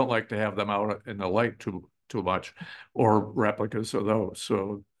letters, they don't like to have them out in the light too much, or replicas of those.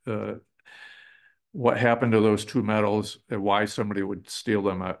 So what happened to those two medals and why somebody would steal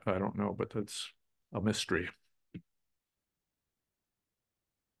them, I don't know, but that's a mystery.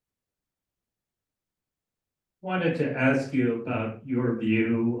 Wanted to ask you about your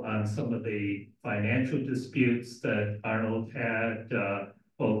view on some of the financial disputes that Arnold had,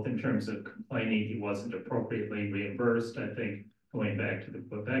 both in terms of complaining he wasn't appropriately reimbursed, I think, going back to the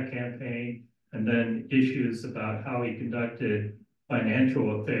Quebec campaign, and then issues about how he conducted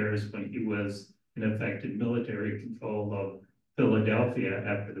financial affairs when he was in effect in military control of Philadelphia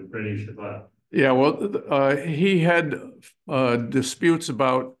after the British had left. Yeah, well, he had disputes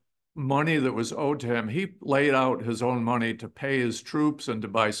about money that was owed to him. He laid out his own money to pay his troops and to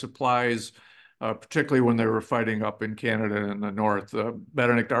buy supplies, particularly when they were fighting up in Canada in the north.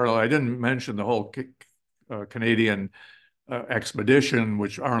 Benedict Arnold, I didn't mention the whole Canadian expedition,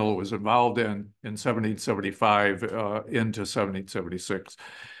 which Arnold was involved in 1775 into 1776.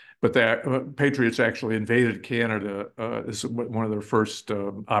 But the Patriots actually invaded Canada as one of their first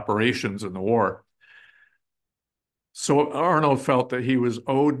operations in the war. So Arnold felt that he was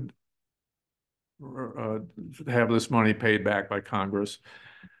owed to have this money paid back by Congress.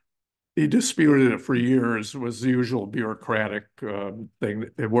 He disputed it for years. It was the usual bureaucratic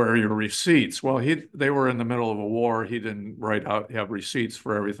thing. Where are your receipts? Well, they were in the middle of a war. He didn't have receipts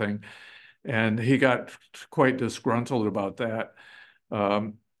for everything. And he got quite disgruntled about that.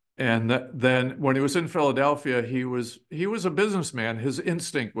 And then when he was in Philadelphia, he was a businessman. His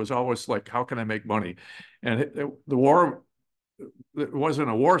instinct was always like, how can I make money? And the war, it wasn't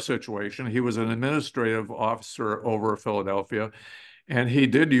a war situation. He was an administrative officer over Philadelphia, and he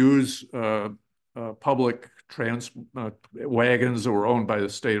did use public wagons that were owned by the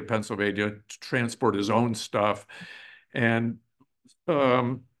state of Pennsylvania to transport his own stuff, and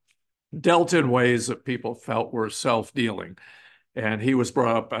dealt in ways that people felt were self-dealing. And he was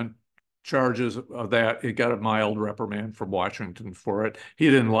brought up on charges of that. He got a mild reprimand from Washington for it. He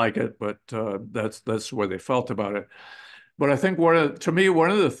didn't like it, but that's the way they felt about it. But I think to me, one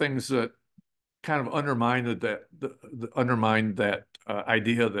of the things that kind of undermined that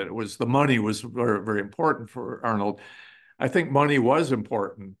idea that it was the money was very, very important for Arnold. I think money was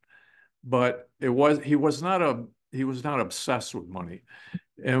important, but he was not obsessed with money.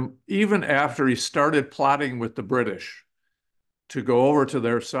 And even after he started plotting with the British to go over to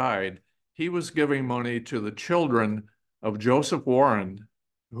their side, he was giving money to the children of Joseph Warren,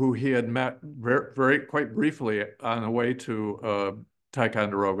 who he had met quite briefly on the way to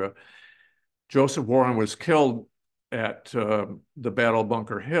Ticonderoga. Joseph Warren was killed at the Battle of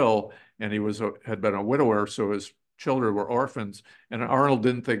Bunker Hill, and he had been a widower, so his children were orphans. And Arnold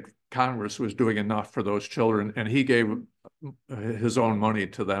didn't think Congress was doing enough for those children, and he gave his own money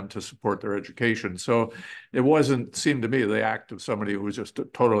to them to support their education. So it seemed to me, the act of somebody who was just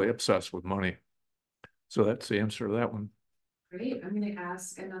totally obsessed with money. So that's the answer to that one. Great. I'm going to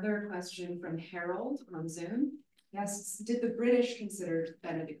ask another question from Harold on Zoom. He asks, did the British consider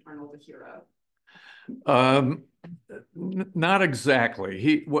Benedict Arnold a hero? Not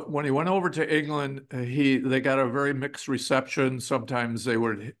exactly. When he went over to England, they got a very mixed reception. Sometimes he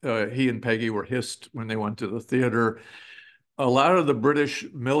and Peggy were hissed when they went to the theater. A lot of the British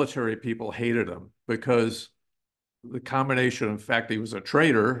military people hated him because the combination of the fact that he was a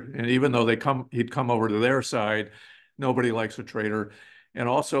traitor, and even though he'd come over to their side, nobody likes a traitor, and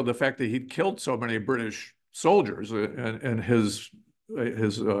also the fact that he'd killed so many British soldiers and his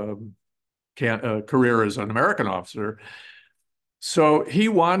career as an American officer. So he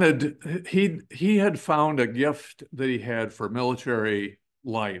had found a gift that he had for military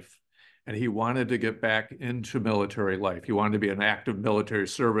life, and he wanted to get back into military life. He wanted to be an active military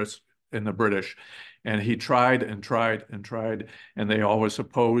service in the British. And he tried and tried and tried, and they always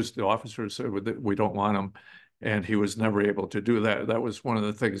opposed. The officers said, we don't want him. And he was never able to do that. That was one of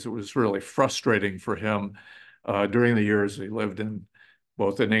the things that was really frustrating for him during the years he lived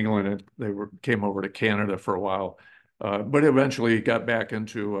both in England and came over to Canada for a while. But eventually he got back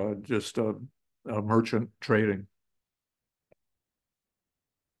into just merchant trading.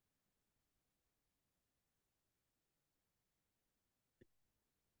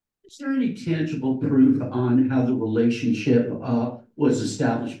 Is there any tangible proof on how the relationship was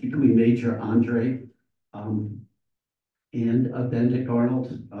established between Major Andre and Benedict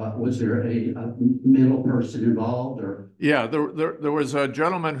Arnold? Was there a middle person involved, or? Yeah, there was a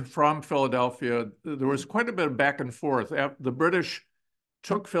gentleman from Philadelphia. There was quite a bit of back and forth. The British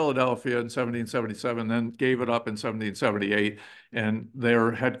took Philadelphia in 1777, then gave it up in 1778, and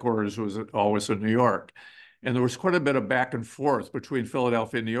their headquarters was always in New York. And there was quite a bit of back and forth between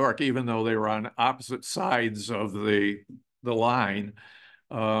Philadelphia and New York, even though they were on opposite sides of the line.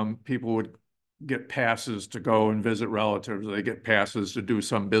 People would get passes to go and visit relatives. They get passes to do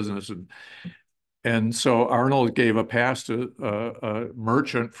some business. And so Arnold gave a pass to a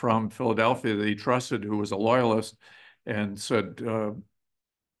merchant from Philadelphia that he trusted, who was a loyalist, and said to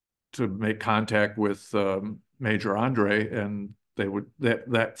make contact with Major Andre, and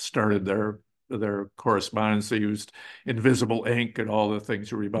that started their correspondence. They used invisible ink and all the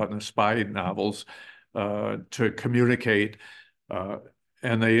things you read about in the spy novels to communicate.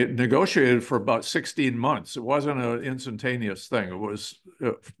 And they negotiated for about 16 months. It wasn't an instantaneous thing. It was,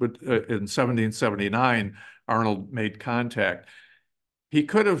 but in 1779, Arnold made contact. He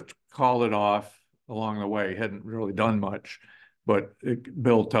could have called it off along the way. He hadn't really done much, but it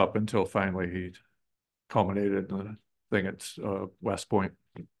built up until finally he culminated in the thing at West Point.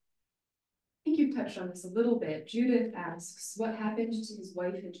 I think you touched on this a little bit. Judith asks, what happened to his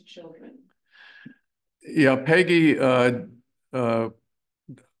wife and children? Yeah, Peggy,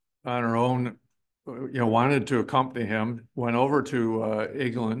 on her own, wanted to accompany him, went over to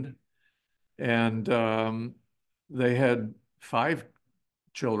England, and they had 5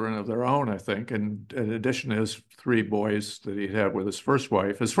 children of their own, I think, and in addition to his 3 boys that he had with his first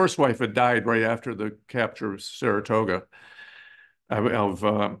wife. His first wife had died right after the capture of Saratoga,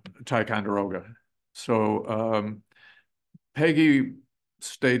 of Ticonderoga. So Peggy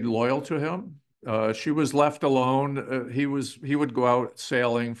stayed loyal to him. She was left alone. He would go out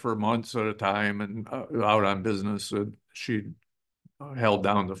sailing for months at a time and out on business. She held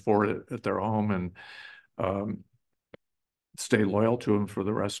down the fort at their home and stayed loyal to him for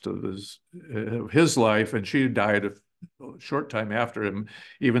the rest of his life. And she died a short time after him,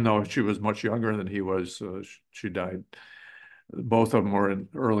 even though she was much younger than he was. She died. Both of them were in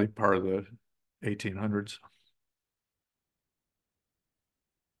the early part of the 1800s.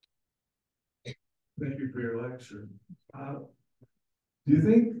 Thank you for your lecture. Do you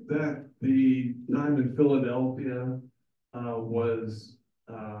think that the time in Philadelphia was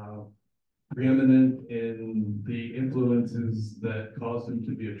preeminent in the influences that caused him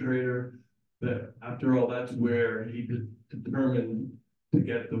to be a traitor? That after all, that's where he determined to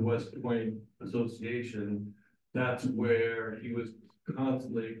get the West Point Association. That's where he was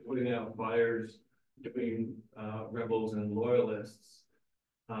constantly putting out fires between rebels and loyalists.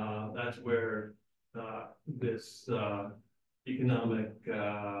 That's where this economic,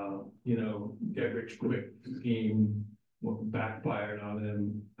 get rich quick scheme backfired on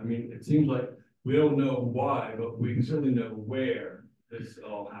him. I mean, it seems like we don't know why, but we certainly know where this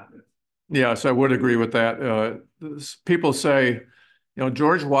all happened. Yes, I would agree with that. People say,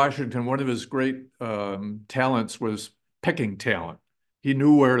 George Washington, one of his great talents was picking talent. He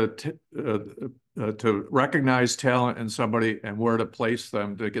knew where to recognize talent in somebody and where to place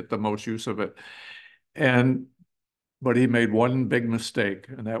them to get the most use of it. But he made one big mistake,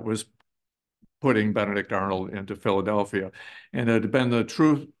 and that was putting Benedict Arnold into Philadelphia. And it had been the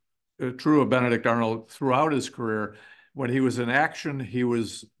true of Benedict Arnold throughout his career. When he was in action, he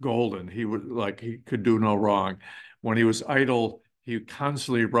was golden. He could do no wrong. When he was idle, he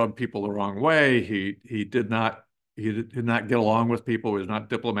constantly rubbed people the wrong way. He did not get along with people. He was not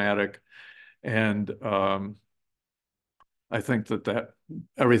diplomatic. And I think that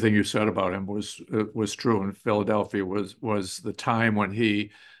everything you said about him was true. And Philadelphia was the time when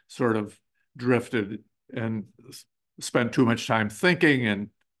he sort of drifted and spent too much time thinking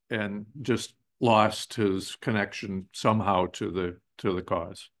and just lost his connection somehow to the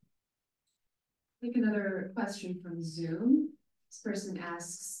cause. Take another question from Zoom. This person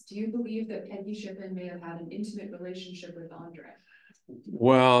asks, do you believe that Peggy Shippen may have had an intimate relationship with Andre?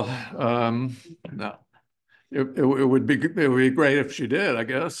 Well, no. It would be great if she did, I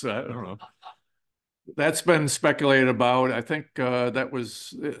guess. I don't know. That's been speculated about. I think there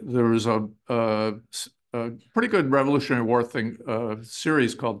was a pretty good Revolutionary War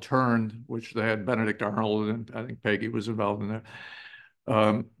series called Turned, which they had Benedict Arnold, and I think Peggy was involved in that.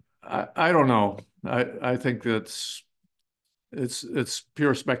 I don't know. I think it's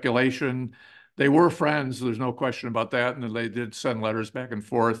pure speculation. They were friends. There's no question about that, and they did send letters back and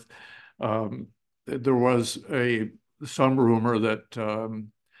forth. There was some rumor that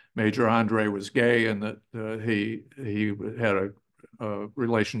Major Andre was gay and that he had a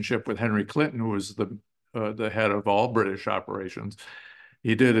relationship with Henry Clinton, who was the head of all British operations.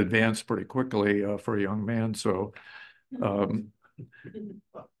 He did advance pretty quickly for a young man, so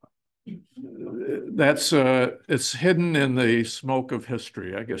it's hidden in the smoke of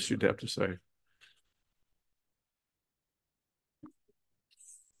history, I guess you'd have to say.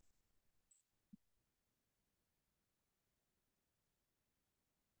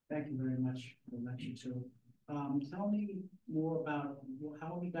 Thank you very much for the lecture too. Tell me more about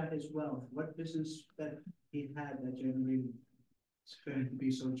how he got his wealth. What business that he had that generated for him to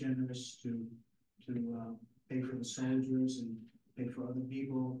be so generous to pay for the soldiers and pay for other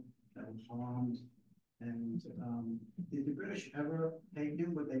people that were harmed. And did the British ever pay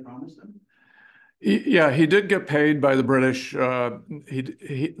him what they promised him? Yeah, he did get paid by the British.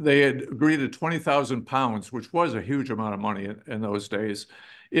 They had agreed to 20,000 pounds, which was a huge amount of money in those days,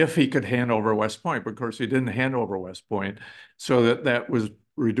 if he could hand over West Point. But of course, he didn't hand over West Point, so that was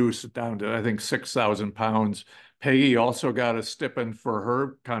reduced down to, I think, 6,000 pounds. Peggy also got a stipend for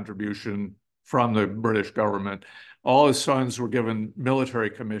her contribution from the British government. All his sons were given military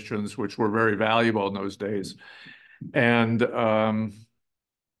commissions, which were very valuable in those days. And the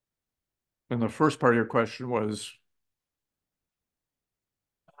first part of your question was,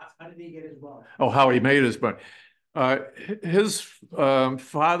 how did he get his wealth? Oh, how he made his money. His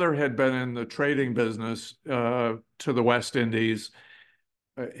father had been in the trading business to the West Indies.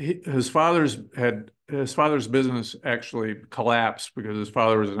 His father's business actually collapsed because his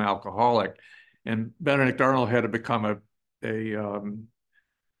father was an alcoholic, and Benedict Arnold had to become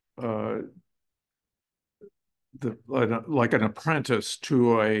like an apprentice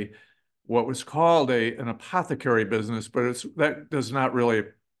to what was called an apothecary business, but that does not really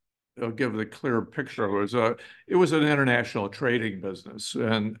give the clear picture. It was an international trading business,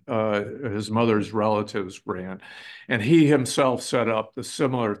 and his mother's relatives ran, and he himself set up the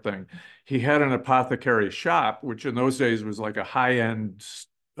similar thing. He had an apothecary shop, which in those days was like a high-end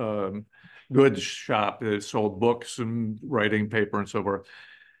goods shop. It sold books and writing paper and so forth,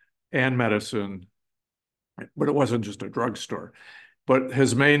 and medicine, but it wasn't just a drugstore. But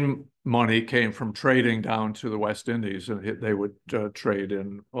his main money came from trading down to the West Indies, and they would trade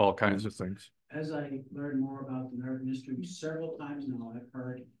in all kinds of things. As I learned more about the American history, several times now I've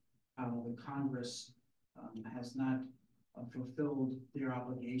heard how the Congress has not fulfilled their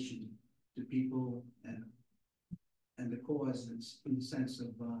obligation to people and the cause in the sense of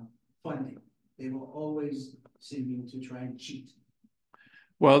funding. They were always seeming to try and cheat.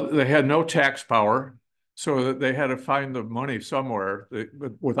 Well, they had no tax power, so they had to find the money somewhere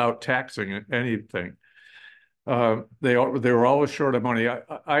without taxing anything. They were always short of money.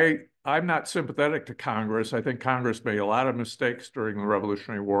 I'm not sympathetic to Congress. I think Congress made a lot of mistakes during the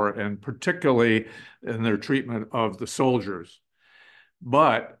Revolutionary War, and particularly in their treatment of the soldiers.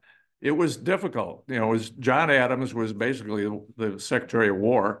 But it was difficult. John Adams was basically the Secretary of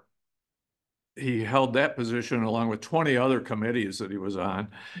War. He held that position along with 20 other committees that he was on,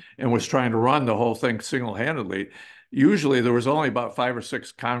 and was trying to run the whole thing single-handedly. Usually there was only about 5 or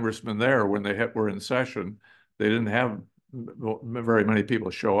 6 congressmen there when they were in session. They didn't have very many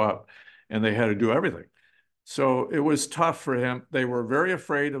people show up, and they had to do everything. So it was tough for him. They were very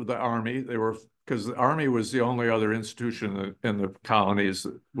afraid of the army. Because the army was the only other institution in the colonies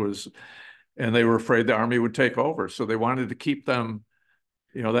that was and they were afraid the army would take over. So they wanted to keep them,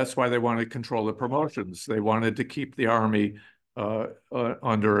 that's why they wanted to control the promotions. They wanted to keep the army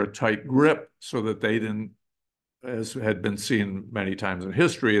under a tight grip so that they didn't, as had been seen many times in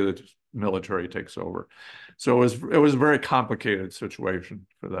history, the military takes over. So it was a very complicated situation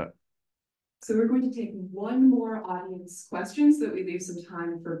for that. So we're going to take one more audience question so that we leave some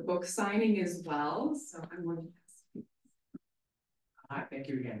time for book signing as well. So I'm going to ask. Hi, thank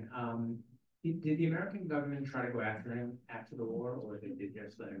you again. Did the American government try to go after him after the war, or they did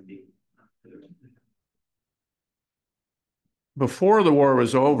just let him be? Before the war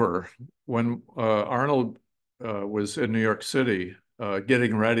was over, when Arnold was in New York City,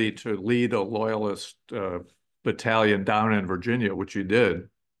 getting ready to lead a loyalist battalion down in Virginia, which he did,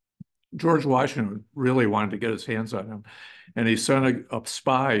 George Washington really wanted to get his hands on him. And he sent a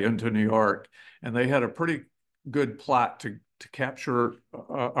spy into New York, and they had a pretty good plot to capture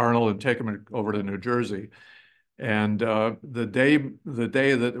Arnold and take him over to New Jersey. And the day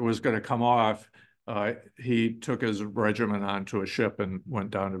that it was going to come off, he took his regiment onto a ship and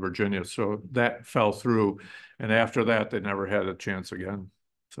went down to Virginia. So that fell through. And after that, they never had a chance again.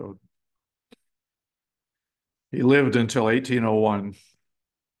 So he lived until 1801.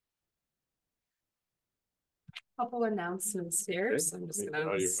 Couple announcements here, so I'm just going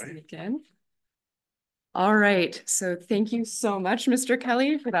to sneak in. All right, so thank you so much, Mr.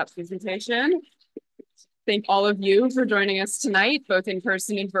 Kelly, for that presentation. Thank all of you for joining us tonight, both in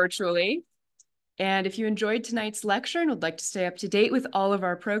person and virtually. And if you enjoyed tonight's lecture and would like to stay up to date with all of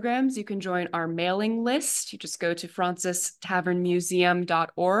our programs, you can join our mailing list. You just go to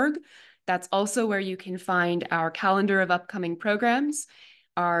FrauncestavernMuseum.org. That's also where you can find our calendar of upcoming programs.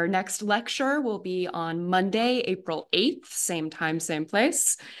 Our next lecture will be on Monday, April 8th, same time, same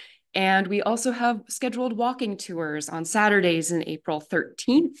place. And we also have scheduled walking tours on Saturdays in April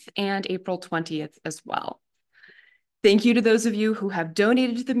 13th and April 20th as well. Thank you to those of you who have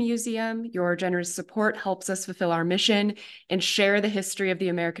donated to the museum. Your generous support helps us fulfill our mission and share the history of the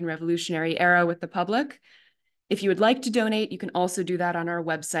American Revolutionary era with the public. If you would like to donate, you can also do that on our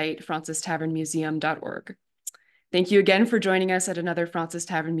website, FrauncestavernMuseum.org. Thank you again for joining us at another Fraunces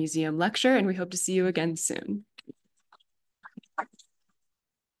Tavern Museum lecture, and we hope to see you again soon.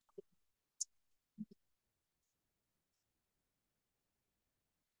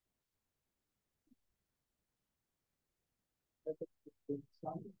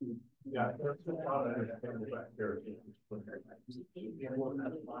 Yeah.